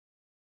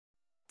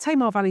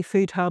Tamar Valley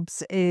Food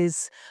Hubs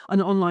is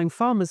an online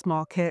farmers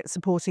market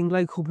supporting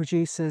local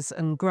producers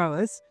and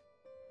growers.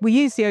 We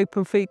use the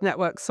Open Food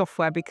Network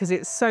software because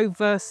it's so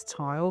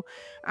versatile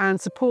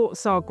and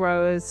supports our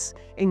growers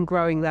in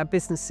growing their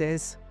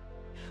businesses.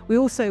 We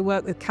also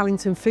work with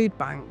Callington Food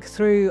Bank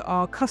through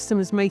our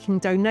customers making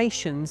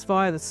donations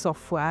via the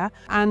software,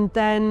 and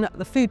then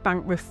the food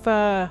bank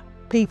refer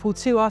people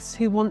to us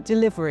who want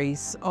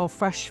deliveries of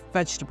fresh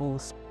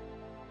vegetables.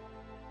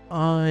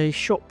 I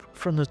shop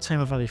from the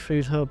Tamar Valley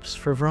Food Hubs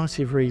for a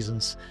variety of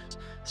reasons,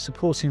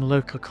 supporting the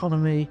local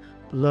economy,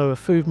 lower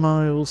food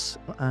miles,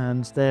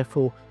 and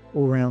therefore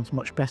all round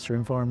much better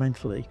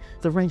environmentally.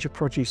 The range of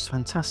produce is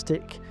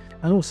fantastic,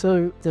 and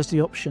also there's the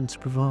option to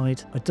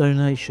provide a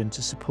donation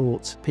to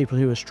support people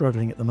who are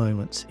struggling at the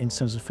moment in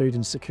terms of food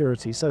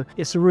insecurity. So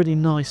it's a really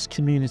nice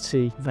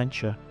community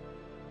venture.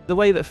 The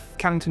way that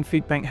Callington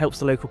Food Bank helps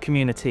the local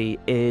community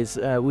is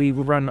we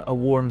run a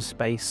warm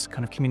space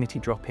kind of community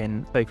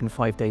drop-in, open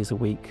 5 days a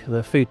week.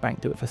 The food bank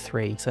do it for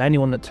 3. So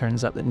anyone that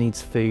turns up that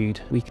needs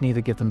food, we can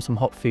either give them some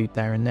hot food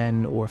there and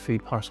then, or a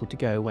food parcel to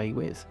go away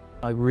with.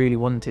 I really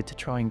wanted to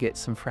try and get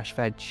some fresh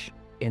veg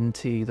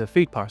into the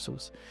food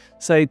parcels.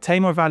 So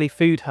Tamar Valley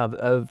Food Hub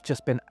have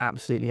just been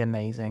absolutely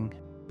amazing.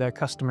 Their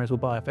customers will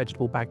buy a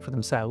vegetable bag for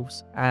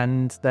themselves,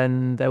 and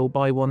then they will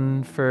buy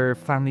one for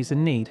families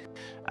in need.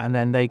 And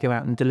then they go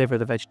out and deliver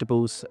the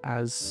vegetables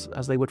as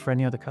they would for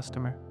any other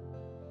customer.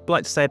 I'd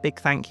like to say a big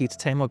thank you to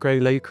Tamar Grow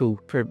Local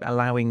for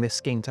allowing this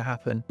scheme to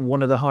happen.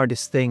 One of the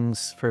hardest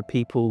things for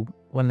people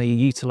when they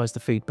utilise the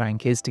food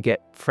bank is to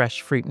get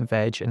fresh fruit and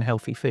veg and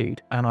healthy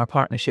food. And our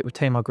partnership with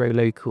Tamar Grow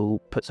Local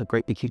puts a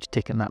great big huge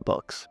tick in that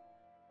box.